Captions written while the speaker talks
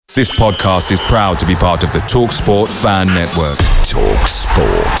This podcast is proud to be part of the TalkSport Fan Network.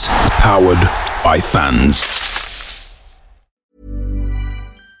 TalkSport. Powered by fans.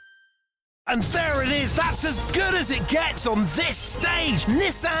 And there it is, that's as good as it gets on this stage.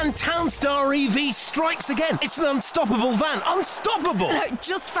 Nissan Townstar EV strikes again. It's an unstoppable van, unstoppable.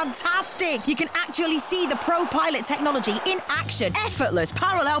 Just fantastic. You can actually see the Pro Pilot technology in action. Effortless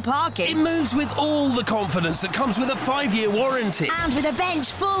parallel parking. It moves with all the confidence that comes with a 5-year warranty. And with a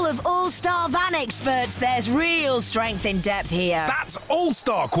bench full of all-star van experts, there's real strength in depth here. That's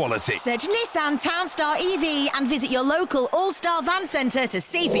all-star quality. Search Nissan Townstar EV and visit your local all-star van centre to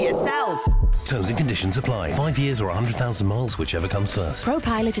see for yourself. Terms and conditions apply. 5 years or 100,000 miles, whichever comes first.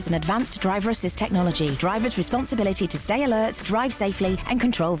 ProPilot is an advanced driver assist technology. Driver's responsibility to stay alert, drive safely, and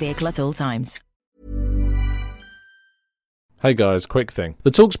control vehicle at all times. Hey guys, quick thing.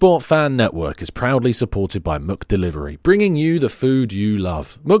 The TalkSport Fan Network is proudly supported by McDelivery, bringing you the food you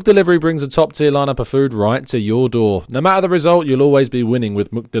love. McDelivery brings a top-tier lineup of food right to your door. No matter the result, you'll always be winning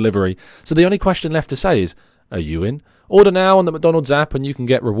with McDelivery. So the only question left to say is, are you in? Order now on the McDonald's app and you can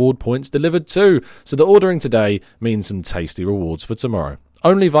get reward points delivered too. So the ordering today means some tasty rewards for tomorrow.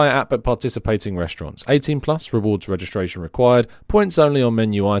 Only via app at participating restaurants. 18 plus, rewards registration required. Points only on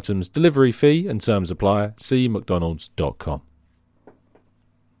menu items. Delivery fee and terms apply. See mcdonalds.com.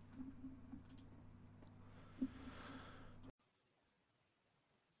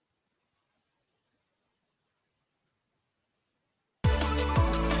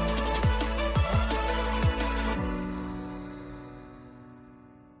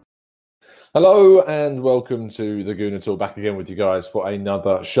 Hello and welcome to the Gooner Talk, back again with you guys for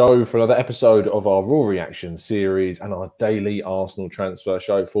another show, for another episode of our Raw Reaction series and our daily Arsenal transfer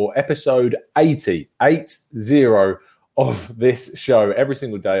show for episode 80 of this show. Every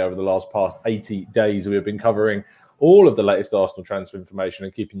single day over the past 80 days, we have been covering all of the latest Arsenal transfer information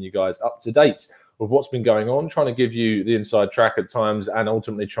and keeping you guys up to date with what's been going on, trying to give you the inside track at times and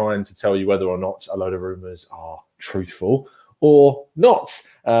ultimately trying to tell you whether or not a load of rumours are truthful or not,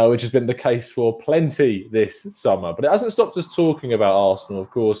 which has been the case for plenty this summer. But it hasn't stopped us talking about Arsenal, of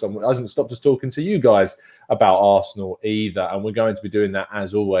course, and it hasn't stopped us talking to you guys about Arsenal either. And we're going to be doing that,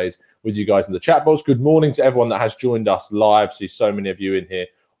 as always, with you guys in the chat box. Good morning to everyone that has joined us live. See so many of you in here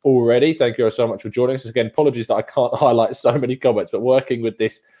already. Thank you so much for joining us. Again, apologies that I can't highlight so many comments, but working with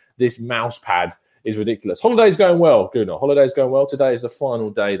this mouse pad is ridiculous. Holiday's going well, Gunnar. Holiday's going well. Today is the final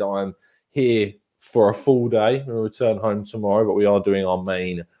day that I'm here for a full day. We'll return home tomorrow, but we are doing our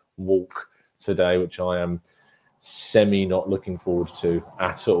main walk today, which I am not looking forward to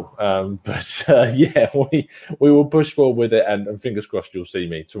at all. Yeah, we will push forward with it, and fingers crossed you'll see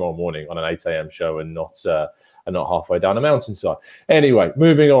me tomorrow morning on an 8 a.m. show and not halfway down a mountainside. Anyway,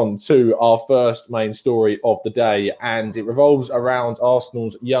 moving on to our first main story of the day, and it revolves around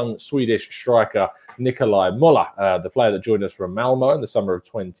Arsenal's young Swedish striker Nikolai Moller, the player that joined us from Malmo in the summer of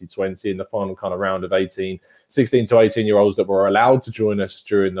 2020 in the final kind of round of 16 to 18-year-olds that were allowed to join us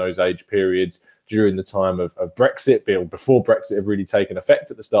during those age periods during the time of Brexit, before Brexit had really taken effect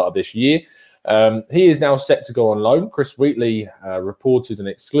at the start of this year. He is now set to go on loan. Chris Wheatley reported an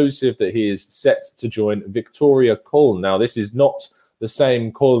exclusive that he is set to join Victoria Köln. Now, this is not the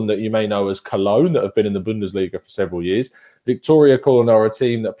same Köln that you may know as Cologne, that have been in the Bundesliga for several years. Victoria Köln are a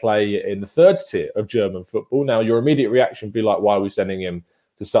team that play in the third tier of German football. Now, your immediate reaction would be like, why are we sending him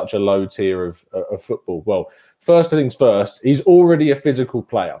to such a low tier of football? Well, first things first, he's already a physical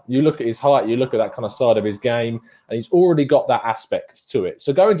player. You look at his height, you look at that kind of side of his game, and he's already got that aspect to it.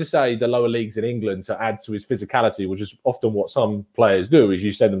 So going to, say, the lower leagues in England to add to his physicality, which is often what some players do, is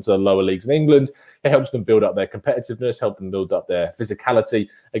you send them to the lower leagues in England. It helps them build up their competitiveness, help them build up their physicality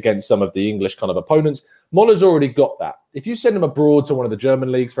against some of the English kind of opponents. Moller's already got that. If you send him abroad to one of the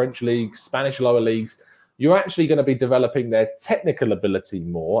German leagues, French leagues, Spanish lower leagues, you're actually going to be developing their technical ability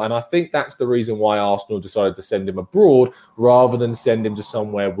more. And I think that's the reason why Arsenal decided to send him abroad rather than send him to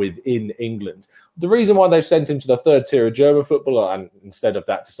somewhere within England. The reason why they've sent him to the third tier of German football, and instead of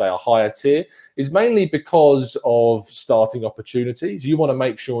that to say a higher tier, is mainly because of starting opportunities. You want to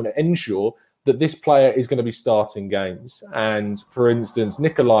make sure and ensure that this player is going to be starting games. And for instance,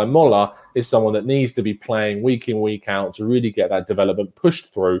 Nikolai Moller is someone that needs to be playing week in, week out to really get that development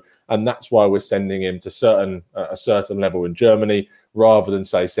pushed through. And that's why we're sending him to a certain level in Germany, rather than,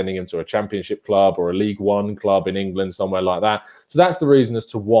 say, sending him to a championship club or a League One club in England, somewhere like that. So that's the reason as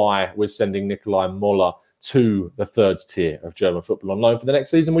to why we're sending Nikolai Moller to the third tier of German football on loan for the next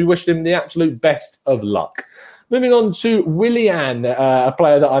season. We wish him the absolute best of luck. Moving on to Willian, a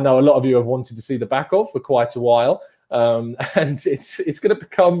player that I know a lot of you have wanted to see the back of for quite a while. And it's going to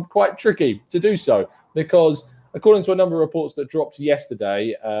become quite tricky to do so, because according to a number of reports that dropped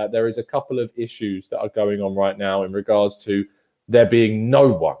yesterday, there is a couple of issues that are going on right now in regards to there being no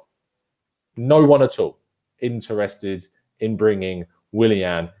one at all interested in bringing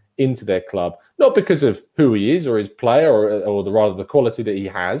Willian into their club, not because of who he is or his player or rather the quality that he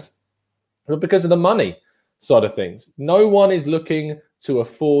has, but because of the money side of things. No one is looking to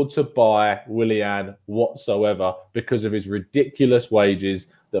afford to buy Willian whatsoever because of his ridiculous wages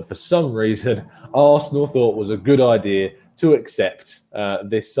that for some reason Arsenal thought was a good idea to accept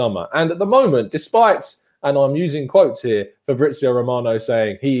this summer. And at the moment, despite, and I'm using quotes here, Fabrizio Romano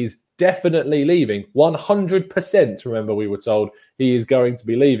saying he's definitely leaving, 100%, remember we were told he is going to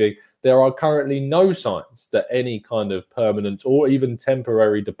be leaving, there are currently no signs that any kind of permanent or even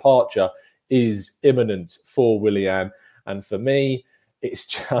temporary departure is imminent for Willian. And for me, it's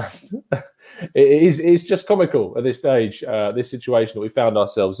just it's just comical at this stage, this situation that we found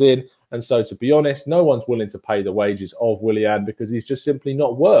ourselves in. And so, to be honest, no one's willing to pay the wages of Willian because he's just simply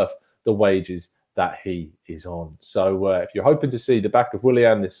not worth the wages that he is on. So if you're hoping to see the back of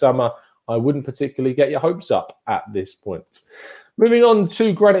Willian this summer, I wouldn't particularly get your hopes up at this point. Moving on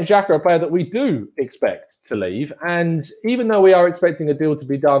to Granit Xhaka, a player that we do expect to leave. And even though we are expecting a deal to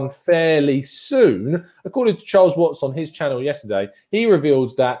be done fairly soon, according to Charles Watts on his channel yesterday, he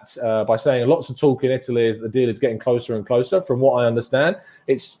reveals that by saying lots of talk in Italy is that the deal is getting closer and closer. From what I understand,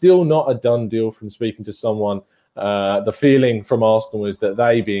 it's still not a done deal from speaking to someone. The feeling from Arsenal is that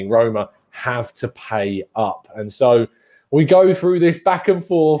they, being Roma, have to pay up. And so we go through this back and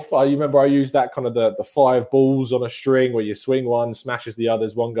forth. You remember I used that kind of the 5 balls on a string where you swing one, smashes the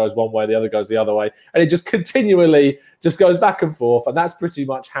others, one goes one way, the other goes the other way. And it just continually just goes back and forth. And that's pretty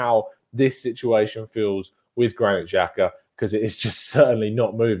much how this situation feels with Granit Xhaka, because it is just certainly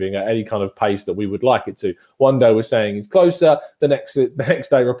not moving at any kind of pace that we would like it to. One day we're saying he's closer. The next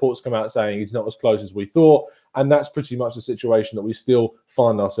day reports come out saying he's not as close as we thought. And that's pretty much the situation that we still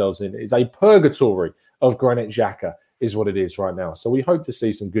find ourselves in. It's a purgatory of Granit Xhaka is what it is right now. So we hope to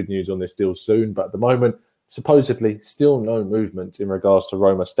see some good news on this deal soon. But at the moment, supposedly still no movement in regards to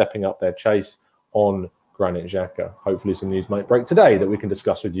Roma stepping up their chase on Granit Xhaka. Hopefully some news might break today that we can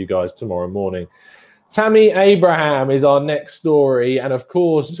discuss with you guys tomorrow morning. Tammy Abraham is our next story. And of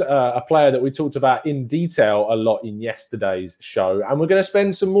course, a player that we talked about in detail a lot in yesterday's show. And we're going to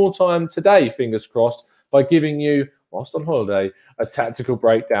spend some more time today, fingers crossed, by giving you, whilst on holiday, a tactical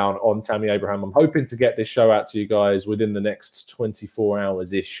breakdown on Tammy Abraham. I'm hoping to get this show out to you guys within the next 24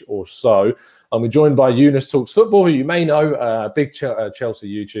 hours-ish or so. I'm joined by Eunice Talks Football, who you may know, a big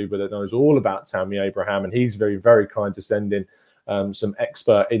Chelsea YouTuber that knows all about Tammy Abraham, and he's very, very kind to send in some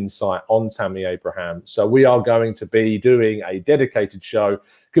expert insight on Tammy Abraham. So we are going to be doing a dedicated show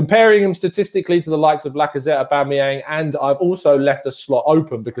comparing him statistically to the likes of Lacazette, Aubameyang, and I've also left a slot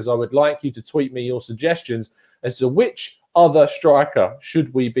open because I would like you to tweet me your suggestions as to which other striker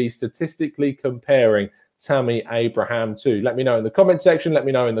should we be statistically comparing Tammy Abraham to. Let me know in the comment section. Let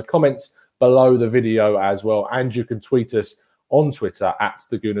me know in the comments below the video as well. And you can tweet us on Twitter at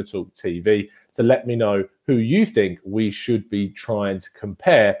the Gooner Talk TV to let me know who you think we should be trying to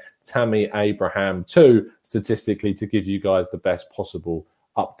compare Tammy Abraham to statistically to give you guys the best possible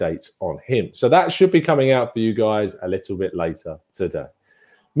update on him. So that should be coming out for you guys a little bit later today.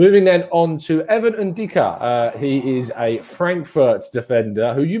 Moving then on to Evan Ndika. He is a Frankfurt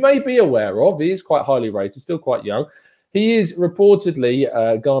defender who you may be aware of. He is quite highly rated, still quite young. He is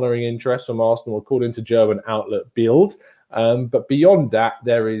reportedly garnering interest from Arsenal, according to German outlet Bild. But beyond that,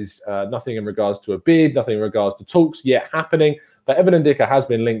 there is nothing in regards to a bid, nothing in regards to talks yet happening. But Evan Ndika has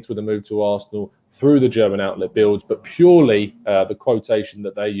been linked with a move to Arsenal through the German outlet Bild. But purely the quotation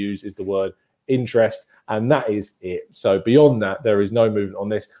that they use is the word interest. And that is it. So beyond that, there is no movement on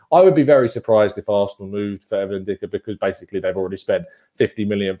this. I would be very surprised if Arsenal moved for Evan Ndika because basically they've already spent £50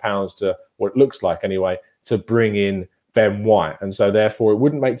 million to, what it looks like anyway, to bring in Ben White. And so therefore it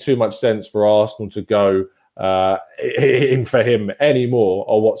wouldn't make too much sense for Arsenal to go in for him anymore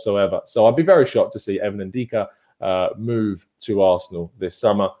or whatsoever. So I'd be very shocked to see Evan Ndika move to Arsenal this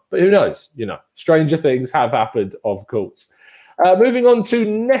summer. But who knows? You know, stranger things have happened, of course. Moving on to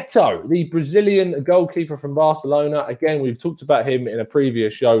Neto, the Brazilian goalkeeper from Barcelona. Again, we've talked about him in a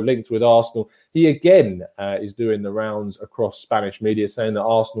previous show linked with Arsenal. He again is doing the rounds across Spanish media, saying that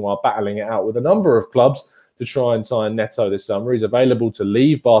Arsenal are battling it out with a number of clubs to try and sign Neto this summer. He's available to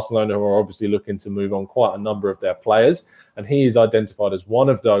leave Barcelona, who are obviously looking to move on quite a number of their players. And he is identified as one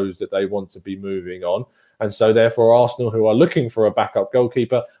of those that they want to be moving on. And so therefore, Arsenal, who are looking for a backup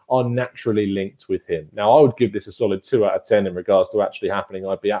goalkeeper, are naturally linked with him. Now, I would give this a solid 2 out of 10 in regards to actually happening.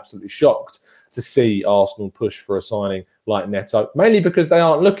 I'd be absolutely shocked to see Arsenal push for a signing like Neto, mainly because they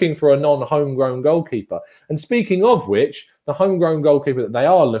aren't looking for a non-homegrown goalkeeper. And speaking of which, the homegrown goalkeeper that they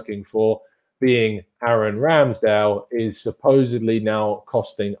are looking for, being Aaron Ramsdale, is supposedly now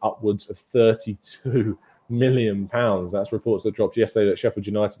costing upwards of £32 million. That's reports that dropped yesterday that Sheffield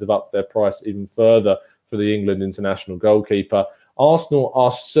United have upped their price even further for the England international goalkeeper. Arsenal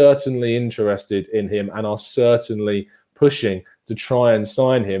are certainly interested in him and are certainly pushing to try and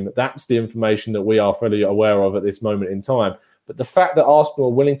sign him. That's the information that we are fully aware of at this moment in time. But the fact that Arsenal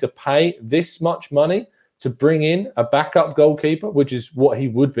are willing to pay this much money to bring in a backup goalkeeper, which is what he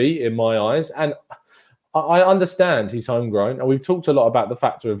would be in my eyes, and I understand he's homegrown, and we've talked a lot about the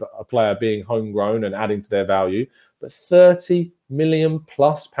factor of a player being homegrown and adding to their value, but £30 million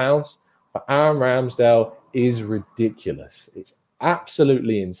plus for Aaron Ramsdale is ridiculous. It's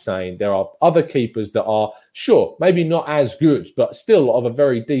absolutely insane. There are other keepers that are, sure, maybe not as good, but still of a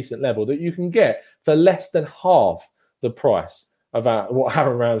very decent level that you can get for less than half the price of what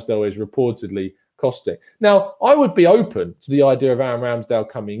Aaron Ramsdale is reportedly costing. Now, I would be open to the idea of Aaron Ramsdale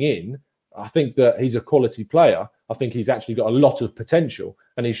coming in. I think that he's a quality player. I think he's actually got a lot of potential,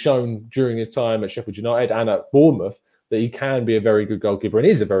 and he's shown during his time at Sheffield United and at Bournemouth that he can be a very good goalkeeper and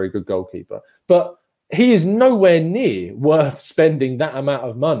is a very good goalkeeper. But he is nowhere near worth spending that amount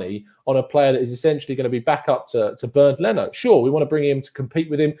of money on a player that is essentially going to be back up to Bernd Leno. Sure, we want to bring him to compete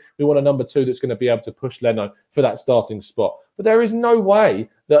with him. We want a number two that's going to be able to push Leno for that starting spot. But there is no way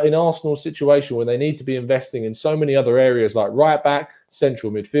that in Arsenal's situation where they need to be investing in so many other areas like right back,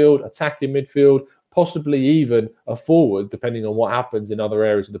 central midfield, attacking midfield, possibly even a forward, depending on what happens in other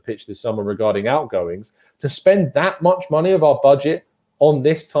areas of the pitch this summer regarding outgoings, to spend that much money of our budget on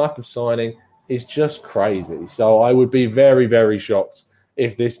this type of signing is just crazy. So I would be very, very shocked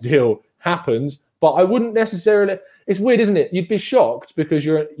if this deal happens. But I wouldn't necessarily... It's weird, isn't it? You'd be shocked because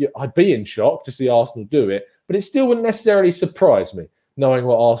I'd be in shock to see Arsenal do it, but it still wouldn't necessarily surprise me, knowing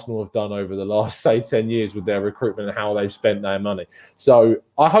what Arsenal have done over the last, say, 10 years with their recruitment and how they've spent their money. So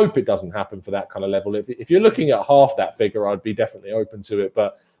I hope it doesn't happen for that kind of level. If you're looking at half that figure, I'd be definitely open to it,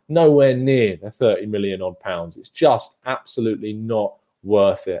 but nowhere near the 30 million odd pounds. It's just absolutely not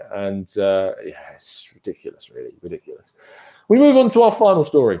worth it. And it's ridiculous, really ridiculous. We move on to our final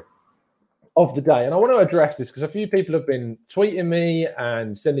story of the day, and I want to address this because a few people have been tweeting me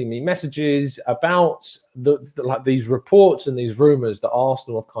and sending me messages about like these reports and these rumours that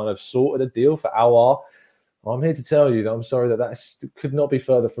Arsenal have kind of sorted a deal for Aouar. I'm here to tell you that I'm sorry that could not be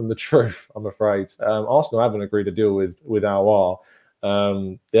further from the truth, I'm afraid. Arsenal haven't agreed a deal with Aouar.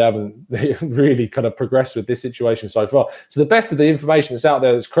 They haven't really kind of progressed with this situation so far. So the best of the information that's out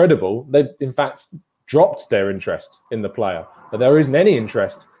there that's credible, they've in fact dropped their interest in the player. But there isn't any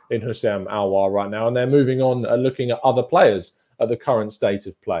interest in Houssem Aouar right now, and they're moving on and looking at other players at the current state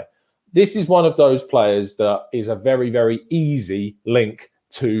of play. This is one of those players that is a very, very easy link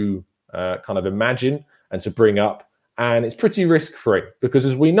to kind of imagine and to bring up, and it's pretty risk-free because,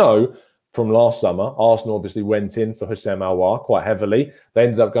 as we know from last summer, Arsenal obviously went in for Houssem Aouar quite heavily. They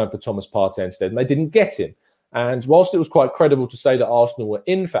ended up going for Thomas Partey instead, and they didn't get him. And whilst it was quite credible to say that Arsenal were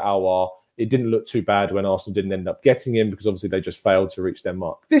in for Aouar, it didn't look too bad when Arsenal didn't end up getting him because obviously they just failed to reach their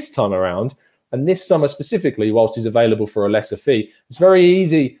mark. This time around, and this summer specifically, whilst he's available for a lesser fee, it's very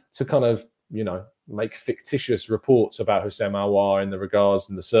easy to kind of, make fictitious reports about Houssem Aouar in the regards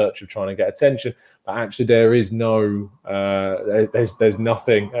and the search of trying to get attention. But actually there is no, there's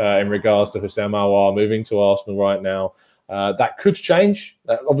nothing in regards to Houssem Aouar moving to Arsenal right now. That could change.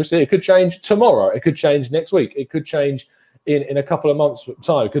 Obviously, it could change tomorrow. It could change next week. It could change in a couple of months'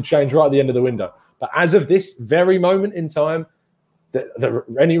 time. It could change right at the end of the window. But as of this very moment in time,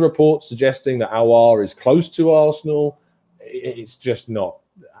 any reports suggesting that Aouar is close to Arsenal, it's just not.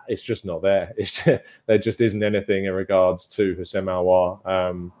 It's just not there. There just isn't anything in regards to Houssem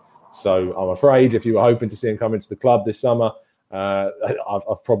Aouar. So I'm afraid if you were hoping to see him come into the club this summer,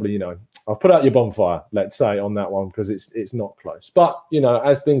 I've probably, I've put out your bonfire, let's say, on that one because it's not close. But,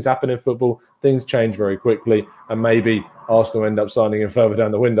 as things happen in football, things change very quickly, and maybe Arsenal end up signing him further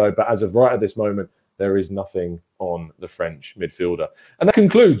down the window. But as of right at this moment, there is nothing on the French midfielder. And that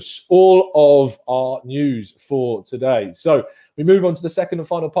concludes all of our news for today. So we move on to the second and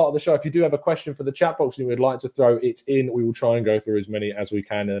final part of the show. If you do have a question for the chat box and you would like to throw it in, we will try and go through as many as we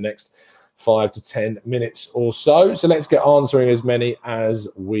can in the next 5 to 10 minutes or so. So let's get answering as many as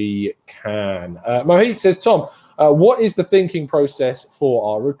we can. Mohit says, Tom, what is the thinking process for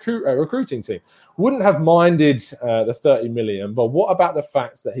our recruiting team? Wouldn't have minded the 30 million, but what about the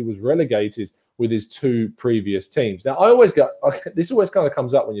fact that he was relegated with his two previous teams? Now, this always kind of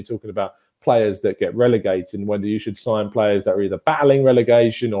comes up when you're talking about players that get relegated and whether you should sign players that are either battling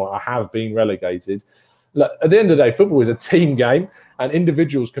relegation or have been relegated. look, at the end of the day, football is a team game, and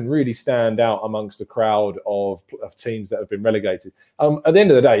individuals can really stand out amongst a crowd of teams that have been relegated. At the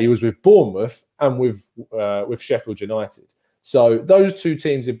end of the day, he was with Bournemouth and with Sheffield United. So those two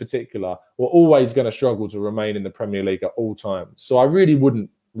teams in particular were always going to struggle to remain in the Premier League at all times. So I really wouldn't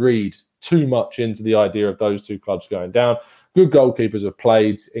read too much into the idea of those two clubs going down. Good goalkeepers have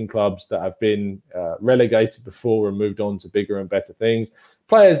played in clubs that have been relegated before and moved on to bigger and better things.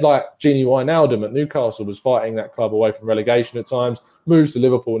 Players like Gini Wijnaldum at Newcastle was fighting that club away from relegation at times, moves to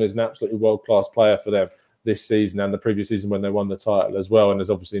Liverpool and is an absolutely world-class player for them this season and the previous season when they won the title as well, and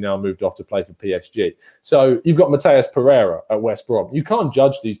has obviously now moved off to play for PSG. So you've got Mateus Pereira at West Brom. You can't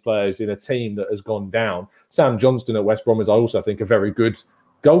judge these players in a team that has gone down. Sam Johnston at West Brom is, I also think, a very good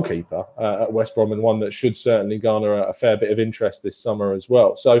goalkeeper at West Brom, and one that should certainly garner a fair bit of interest this summer as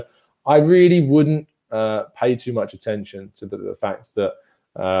well. So I really wouldn't pay too much attention to the fact that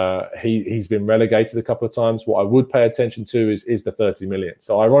he's been relegated a couple of times. What I would pay attention to is the 30 million.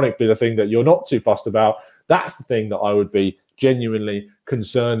 So ironically, the thing that you're not too fussed about, that's the thing that I would be genuinely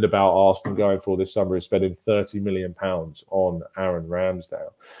concerned about Arsenal going for this summer, is spending £30 million on Aaron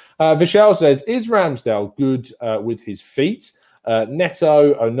Ramsdale. Vishal says, is Ramsdale good with his feet?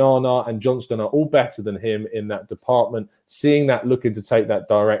 Neto, Onana and Johnston are all better than him in that department. Seeing that, looking to take that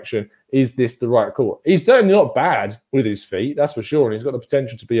direction, is this the right call? He's certainly not bad with his feet, that's for sure, and he's got the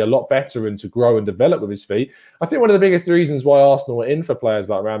potential to be a lot better and to grow and develop with his feet. I think one of the biggest reasons why Arsenal are in for players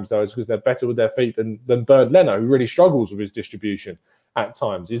like Ramsdale is because they're better with their feet than Bernd Leno, who really struggles with his distribution at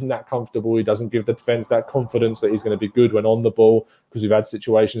times. He isn't that comfortable. He doesn't give the defence that confidence that he's going to be good when on the ball, because we've had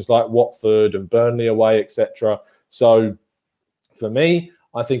situations like Watford and Burnley away, etc. So for me,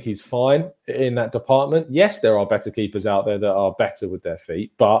 I think he's fine in that department. Yes, there are better keepers out there that are better with their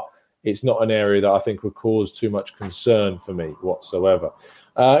feet, but it's not an area that I think would cause too much concern for me whatsoever.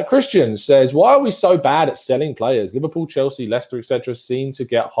 Christian says, why are we so bad at selling players? Liverpool, Chelsea, Leicester, etc. seem to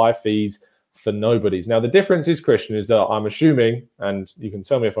get high fees for nobodies. Now, the difference is, Christian, is that I'm assuming, and you can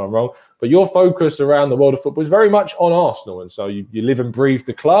tell me if I'm wrong, but your focus around the world of football is very much on Arsenal. And so you live and breathe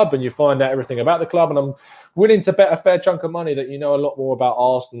the club and you find out everything about the club. And I'm willing to bet a fair chunk of money that you know a lot more about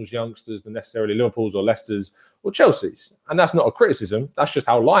Arsenal's youngsters than necessarily Liverpool's or Leicester's or Chelsea's. And that's not a criticism. That's just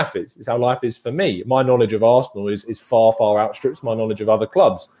how life is. It's how life is for me. My knowledge of Arsenal is far, far outstrips my knowledge of other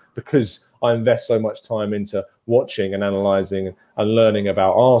clubs, because I invest so much time into watching and analysing and learning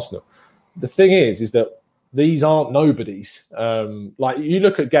about Arsenal. The thing is that these aren't nobodies. Like you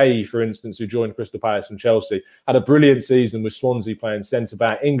look at Gay, for instance, who joined Crystal Palace from Chelsea, had a brilliant season with Swansea playing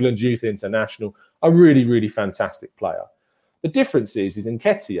centre-back, England youth international, a really, really fantastic player. The difference is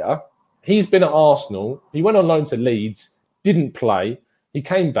Nketiah, he's been at Arsenal, he went on loan to Leeds, didn't play, he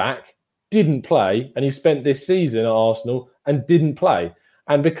came back, didn't play, and he spent this season at Arsenal and didn't play.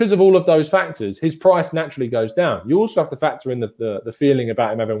 And because of all of those factors, his price naturally goes down. You also have to factor in the feeling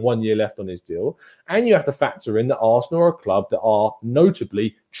about him having 1 year left on his deal. And you have to factor in that Arsenal are a club that are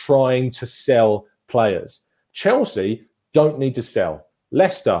notably trying to sell players. Chelsea don't need to sell.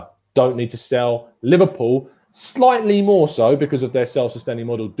 Leicester don't need to sell. Liverpool, slightly more so because of their self-sustaining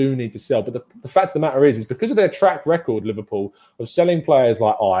model, do need to sell. But the fact of the matter is because of their track record, Liverpool, of selling players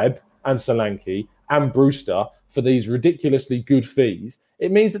like Ibe and Solanke and Brewster for these ridiculously good fees,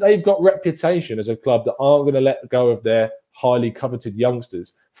 it means that they've got reputation as a club that aren't going to let go of their highly coveted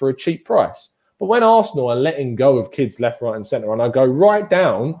youngsters for a cheap price. But when Arsenal are letting go of kids left, right and centre, and I go right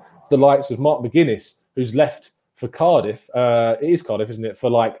down to the likes of Mark McGuinness, who's left for Cardiff, it is Cardiff, isn't it,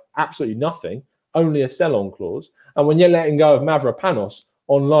 for like absolutely nothing, only a sell-on clause. And when you're letting go of Mavropanos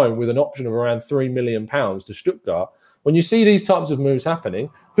on loan with an option of around £3 million to Stuttgart, when you see these types of moves happening,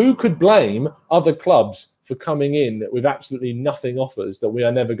 who could blame other clubs for coming in with absolutely nothing offers that we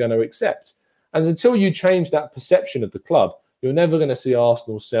are never going to accept? And until you change that perception of the club, you're never going to see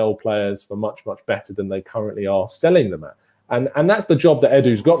Arsenal sell players for much, much better than they currently are selling them at. And that's the job that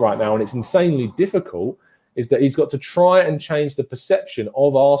Edu's got right now, and it's insanely difficult, is that he's got to try and change the perception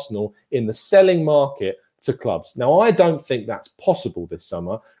of Arsenal in the selling market to clubs. Now, I don't think that's possible this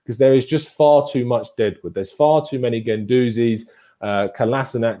summer because there is just far too much deadwood. There's far too many Genduzis,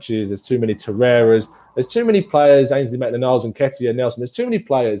 Kolasinac's, there's too many Torreiras, there's too many players, Ainsley Maitland-Niles and Nketiah, Nelson, there's too many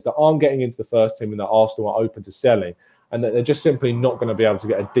players that aren't getting into the first team and that Arsenal are open to selling, and that they're just simply not going to be able to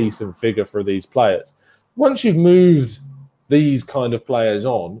get a decent figure for these players. Once you've moved these kind of players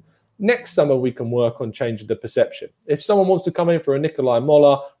on, next summer we can work on changing the perception. If someone wants to come in for a Nikolai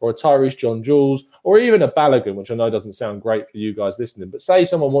Moller or a Tyrese John-Jules or even a Balogun, which I know doesn't sound great for you guys listening, but say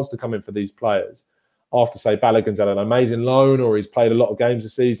someone wants to come in for these players, after, say, Balogun's had an amazing loan or he's played a lot of games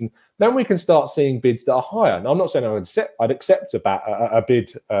this season, then we can start seeing bids that are higher. Now, I'm not saying I'd accept a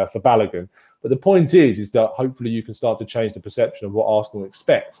bid for Balogun, but the point is that hopefully you can start to change the perception of what Arsenal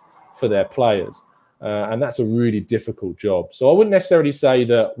expect for their players. And that's a really difficult job. So I wouldn't necessarily say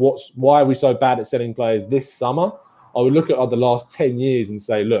that why are we so bad at selling players this summer? I would look at the last 10 years and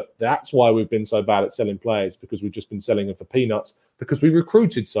say, look, that's why we've been so bad at selling players, because we've just been selling them for peanuts, because we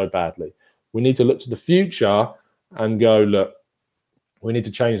recruited so badly. We need to look to the future and go, look, we need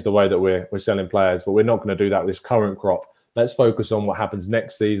to change the way that we're selling players, but we're not going to do that with this current crop. Let's focus on what happens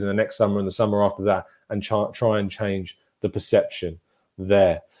next season, the next summer and the summer after that, and try and change the perception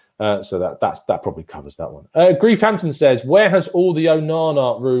there. So that probably covers that one. Grief Hampton says, where has all the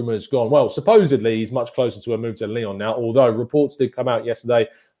Onana rumours gone? Well, supposedly he's much closer to a move to Lyon now, although reports did come out yesterday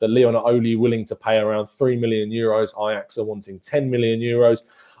that Lyon are only willing to pay around 3 million euros. Ajax are wanting 10 million euros.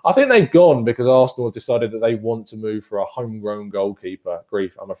 I think they've gone because Arsenal have decided that they want to move for a homegrown goalkeeper,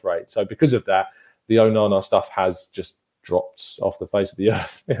 Grief, I'm afraid. So because of that, the Onana stuff has just dropped off the face of the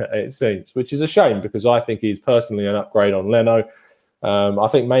earth, it seems, which is a shame because I think he's personally an upgrade on Leno. I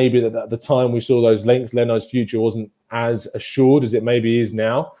think maybe that at the time we saw those links, Leno's future wasn't as assured as it maybe is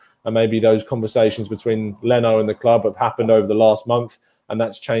now. And maybe those conversations between Leno and the club have happened over the last month, and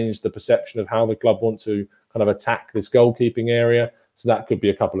that's changed the perception of how the club want to kind of attack this goalkeeping area. So that could be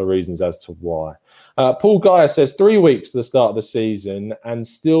a couple of reasons as to why. Paul Geyer says 3 weeks to the start of the season and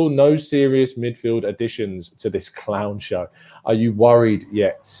still no serious midfield additions to this clown show. Are you worried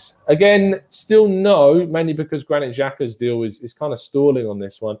yet? Again, still no, mainly because Granit Xhaka's deal is kind of stalling on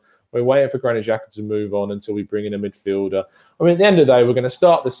this one. We're waiting for Granit Xhaka to move on until we bring in a midfielder. I mean, at the end of the day, we're going to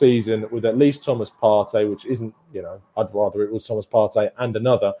start the season with at least Thomas Partey, which isn't, I'd rather it was Thomas Partey and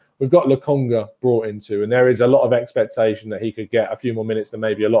another. We've got Lokonga brought into, and there is a lot of expectation that he could get a few more minutes than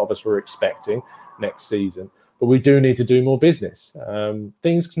maybe a lot of us were expecting next season. But we do need to do more business.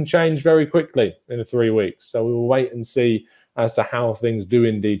 Things can change very quickly in the 3 weeks. So we will wait and see as to how things do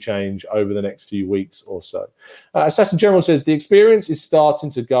indeed change over the next few weeks or so. Assassin General says, the experience is starting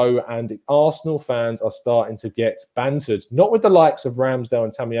to go and Arsenal fans are starting to get bantered, not with the likes of Ramsdale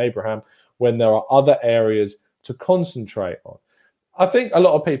and Tammy Abraham, when there are other areas to concentrate on. I think a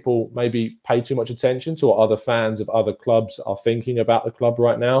lot of people maybe pay too much attention to what other fans of other clubs are thinking about the club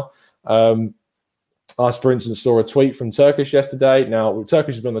right now. I, for instance, saw a tweet from Turkish yesterday. Now,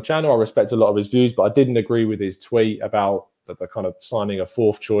 Turkish has been on the channel. I respect a lot of his views, but I didn't agree with his tweet about the kind of signing a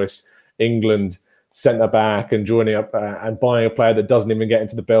fourth choice England centre-back and joining up and buying a player that doesn't even get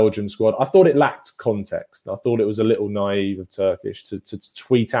into the Belgium squad. I thought it lacked context. I thought it was a little naive of Turkish to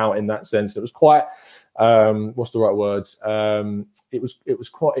tweet out in that sense. It was quite, what's the right words? It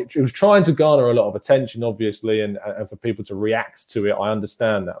was trying to garner a lot of attention, obviously, and for people to react to it. I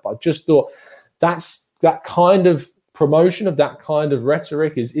understand that. But I just thought that kind of promotion of that kind of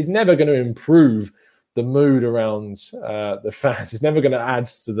rhetoric is never going to improve the mood around the fans. It's never going to add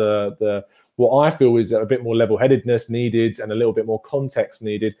to the what I feel is a bit more level-headedness needed and a little bit more context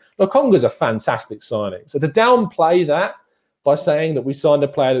needed. Lokonga's a fantastic signing. So to downplay that by saying that we signed a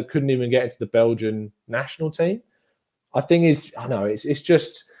player that couldn't even get into the Belgian national team, I think it's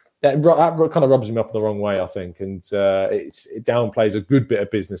just that kind of rubs me up in the wrong way, I think. And it downplays a good bit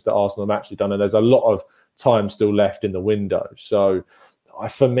of business that Arsenal have actually done. And there's a lot of time still left in the window. So I,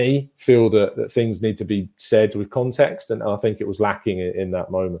 for me, feel that things need to be said with context, and I think it was lacking in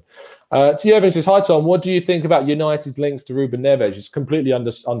that moment. T. Irving says, hi, Tom, what do you think about United's links to Ruben Neves? It's completely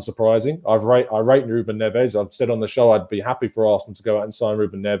unsurprising. I rate Ruben Neves. I've said on the show I'd be happy for Arsenal to go out and sign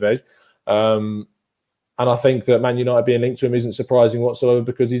Ruben Neves. And I think that Man United being linked to him isn't surprising whatsoever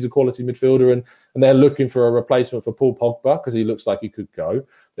because he's a quality midfielder and they're looking for a replacement for Paul Pogba because he looks like he could go.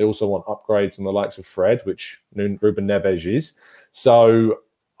 They also want upgrades on the likes of Fred, which Ruben Neves is. So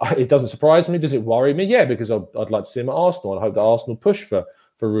it doesn't surprise me. Does it worry me? Yeah, because I'd like to see him at Arsenal. I hope that Arsenal push for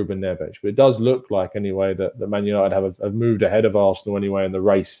Ruben Neves. But it does look like, anyway, that Man United have moved ahead of Arsenal anyway in the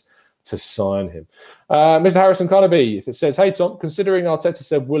race to sign him. Mr. Harrison Carnaby, if it says, hey, Tom, considering Arteta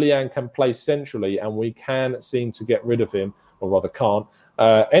said Willian can play centrally and we can seem to get rid of him, or rather can't,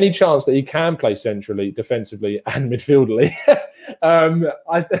 any chance that he can play centrally, defensively and midfieldly?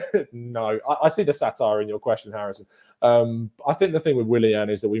 No, I see the satire in your question, Harrison. I think the thing with Willian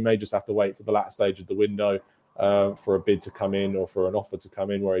is that we may just have to wait to the latter stage of the window for a bid to come in or for an offer to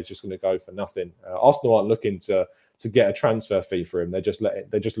come in where he's just going to go for nothing. Arsenal aren't looking to get a transfer fee for him. They're just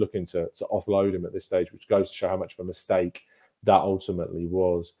looking to offload him at this stage, which goes to show how much of a mistake that ultimately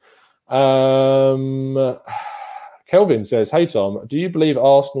was. Kelvin says, hey, Tom, do you believe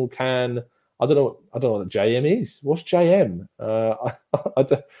Arsenal can I don't know what JM is. What's JM?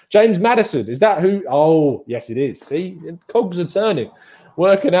 James Maddison. Is that who? Oh, yes, it is. See, cogs are turning,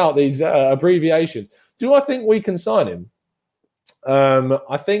 working out these abbreviations. Do I think we can sign him?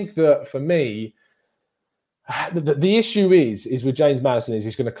 I think that for me, the issue is with James Maddison is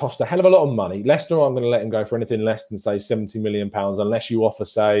he's going to cost a hell of a lot of money. Leicester aren't going to let him go for anything less than, say, £70 million unless you offer,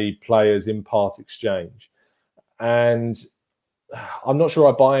 say, players in part exchange. And I'm not sure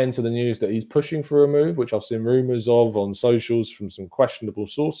I buy into the news that he's pushing for a move, which I've seen rumours of on socials from some questionable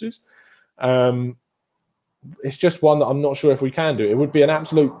sources. It's just one that I'm not sure if we can do. It would be an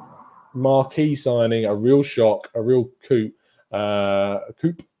absolute marquee signing, a real shock, a real coup.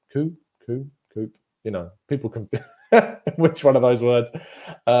 You know, people can which one of those words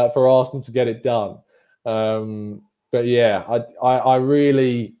for Arsenal to get it done. But yeah, I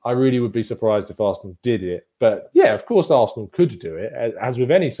really would be surprised if Arsenal did it. But yeah, of course Arsenal could do it, as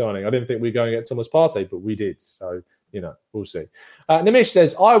with any signing. I didn't think we were going to get Thomas Partey, but we did. So, you know, we'll see. Nimish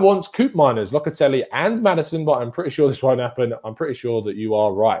says, I want Coop Miners, Locatelli and Maddison, but I'm pretty sure this won't happen. I'm pretty sure that you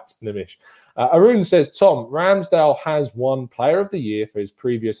are right, Nimish. Arun says, Tom, Ramsdale has won Player of the Year for his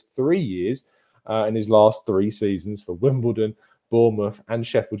previous 3 years in his last 3 seasons for Wimbledon, Bournemouth and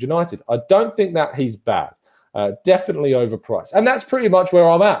Sheffield United. I don't think that he's bad. Definitely overpriced. And that's pretty much where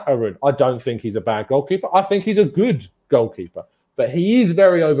I'm at, Arun. I don't think he's a bad goalkeeper. I think he's a good goalkeeper. But he is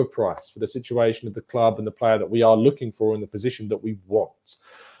very overpriced for the situation of the club and the player that we are looking for in the position that we want.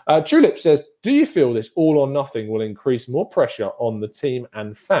 Tulip says, do you feel this all or nothing will increase more pressure on the team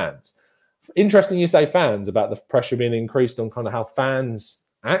and fans? Interesting you say fans, about the pressure being increased on kind of how fans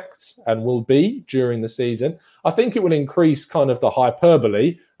act and will be during the season. I think it will increase kind of the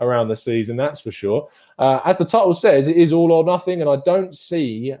hyperbole around the season, that's for sure. As the title says, it is all or nothing, and I don't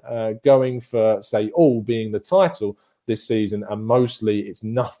see going for, say, all being the title this season, and mostly it's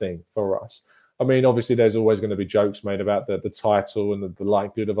nothing for us. I mean, obviously there's always going to be jokes made about the title and the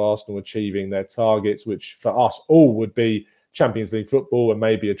likelihood of Arsenal achieving their targets, which for us all would be Champions League football and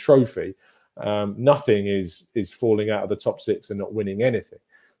maybe a trophy. Nothing is falling out of the top 6 and not winning anything.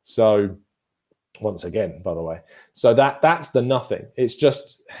 So once again, by the way, so that's the nothing.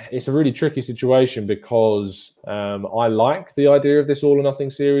 It's a really tricky situation because I like the idea of this all or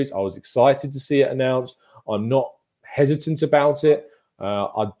nothing series. I was excited to see it announced. I'm not hesitant about it.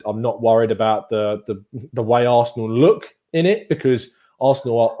 I'm not worried about the way Arsenal look in it, because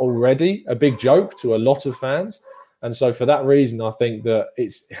Arsenal are already a big joke to a lot of fans. And so for that reason, I think that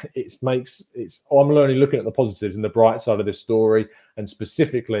I'm only looking at the positives and the bright side of this story, and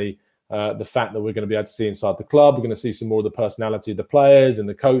specifically the fact that we're going to be able to see inside the club. We're going to see some more of the personality of the players and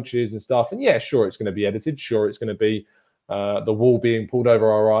the coaches and stuff. And yeah, sure, it's going to be edited. Sure, it's going to be the wool being pulled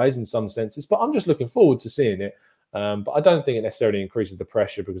over our eyes in some senses. But I'm just looking forward to seeing it. But I don't think it necessarily increases the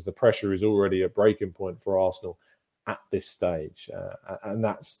pressure, because the pressure is already a breaking point for Arsenal at this stage. And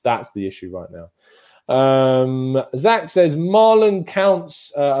that's the issue right now. Zach says Marlon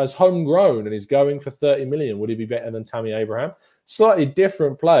counts as homegrown and is going for 30 million. Would he be better than Tammy Abraham? Slightly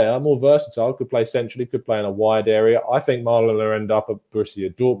different player, more versatile, could play centrally, could play in a wide area. I think Marlon will end up at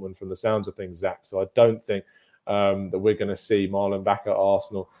Borussia Dortmund from the sounds of things, Zach. So I don't think that we're going to see Marlon back at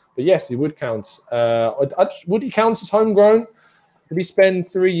Arsenal. But yes, he would count. Would he count as homegrown? Did he spend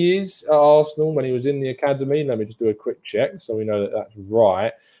 3 years at Arsenal when he was in the academy? Let me just do a quick check so we know that that's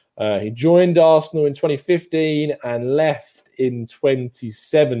right. He joined Arsenal in 2015 and left in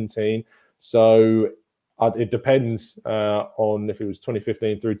 2017. So it depends on if it was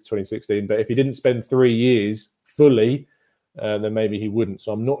 2015 through to 2016. But if he didn't spend 3 years fully, then maybe he wouldn't.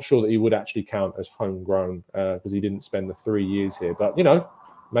 So I'm not sure that he would actually count as homegrown because he didn't spend the 3 years here. But, you know,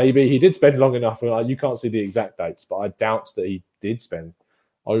 maybe he did spend long enough. You can't see the exact dates, but I doubt that he did spend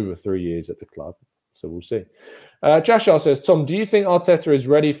over 3 years at the club. So we'll see. Jashar says, Tom, do you think Arteta is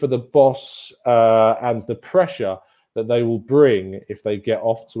ready for the boss and the pressure that they will bring if they get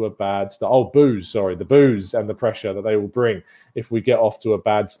off to a bad start? Oh, the booze and the pressure that they will bring if we get off to a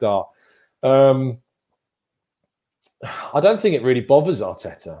bad start. I don't think it really bothers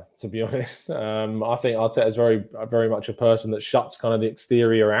Arteta, to be honest. I think Arteta is very, very much a person that shuts kind of the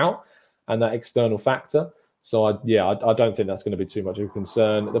exterior out and that external factor. So, I don't think that's going to be too much of a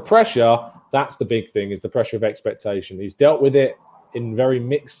concern. The pressure, that's the big thing, is the pressure of expectation. He's dealt with it in very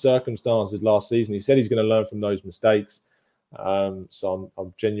mixed circumstances last season. He said he's going to learn from those mistakes. So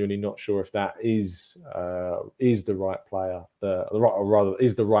I'm genuinely not sure if that is the right player,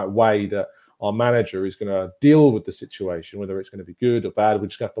 is the right way that our manager is going to deal with the situation, whether it's going to be good or bad. We're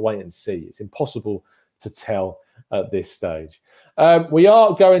just going to have to wait and see. It's impossible to tell at this stage. We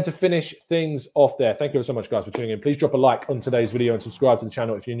are going to finish things off there. Thank you so much, guys, for tuning in. Please drop a like on today's video and subscribe to the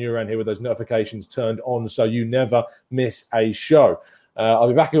channel if you're new around here with those notifications turned on so you never miss a show. I'll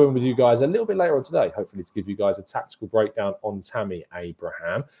be back with you guys a little bit later on today, hopefully to give you guys a tactical breakdown on Tammy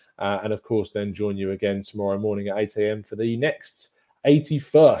Abraham. And, of course, then join you again tomorrow morning at 8 a.m. for the next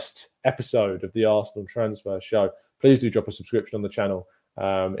 81st episode of the Arsenal Transfer Show. Please do drop a subscription on the channel.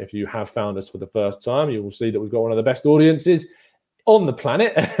 If you have found us for the first time, you will see that we've got one of the best audiences on the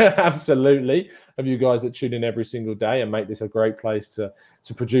planet, absolutely, of you guys that tune in every single day and make this a great place to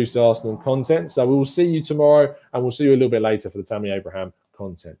produce Arsenal content. So we will see you tomorrow, and we'll see you a little bit later for the Tammy Abraham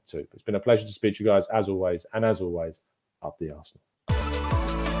content too. It's been a pleasure to speak to you guys as always, and as always, up the Arsenal.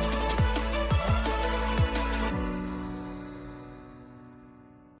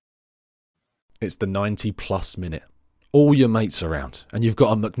 It's the 90-plus minute. All your mates around, and you've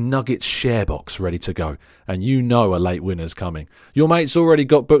got a McNuggets share box ready to go, and you know a late winner's coming. Your mate's already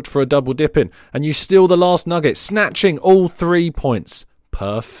got booked for a double dipping, and you steal the last nugget, snatching all 3 points.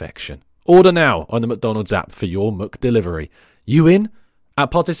 Perfection. Order now on the McDonald's app for your McDelivery. You in?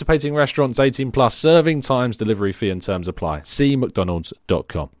 At participating restaurants 18 plus, serving times, delivery fee and terms apply. See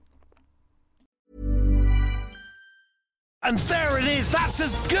mcdonalds.com. And there it is, that's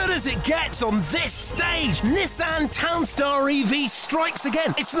as good as it gets on this stage. Nissan Townstar EV strikes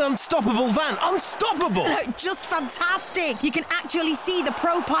again. It's an unstoppable van, unstoppable. Just fantastic. You can actually see the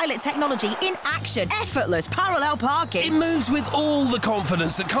Pro Pilot technology in action. Effortless parallel parking. It moves with all the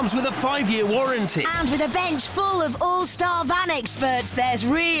confidence that comes with a 5-year warranty. And with a bench full of all-star van experts, there's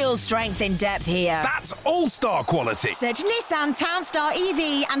real strength in depth here. That's all-star quality. Search Nissan Townstar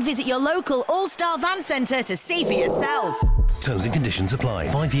EV and visit your local all-star van centre to see for yourself. Terms and conditions apply.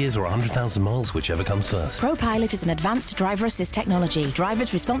 5 years or 100,000 miles, whichever comes first. Pro Pilot is an advanced driver assist technology.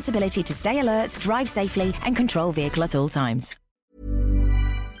 Driver's responsibility to stay alert, drive safely, and control vehicle at all times.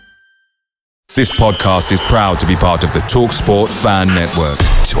 This podcast is proud to be part of the TalkSport Fan Network.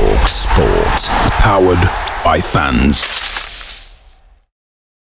 TalkSport. Powered by fans.